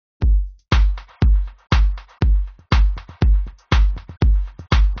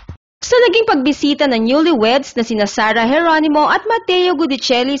naging pagbisita ng newlyweds na sina Sara Geronimo at Matteo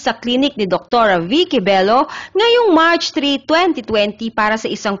Gudicelli sa klinik ni Dr. Vicky Bello ngayong March 3, 2020 para sa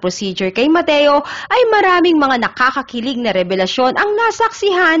isang procedure kay Matteo ay maraming mga nakakakilig na revelasyon ang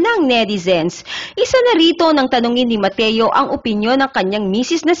nasaksihan ng netizens. Isa na rito nang tanungin ni Matteo ang opinyon ng kanyang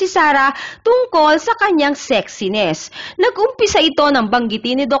misis na si Sara tungkol sa kanyang sexiness. Nag-umpisa ito ng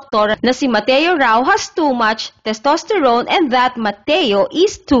banggitin ni Dr. na si Matteo raw has too much testosterone and that Matteo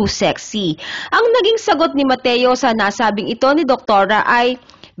is too sexy. Ang naging sagot ni Matteo sa nasabing ito ni Doktora ay,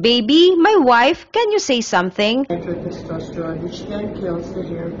 "Baby, my wife, can you say something?" Testosterone, which then kills the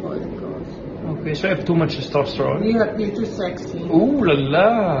hair follicles. Okay, so I have too much testosterone. You're too sexy. Ooh la la.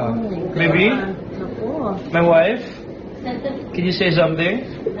 Baby, my wife, can you say something?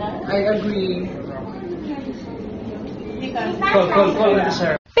 I agree. Call me,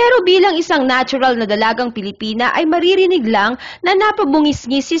 sir. Pero bilang isang natural na dalagang Pilipina ay maririnig lang na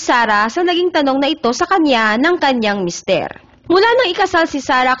napabungis-ngis si Sara sa naging tanong na ito sa kanya ng kanyang mister. Mula nang ikasal si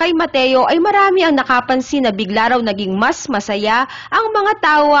Sara kay Matteo ay marami ang nakapansin na bigla raw naging mas masaya ang mga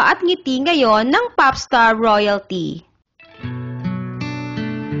tawa at ngiti ngayon ng popstar royalty.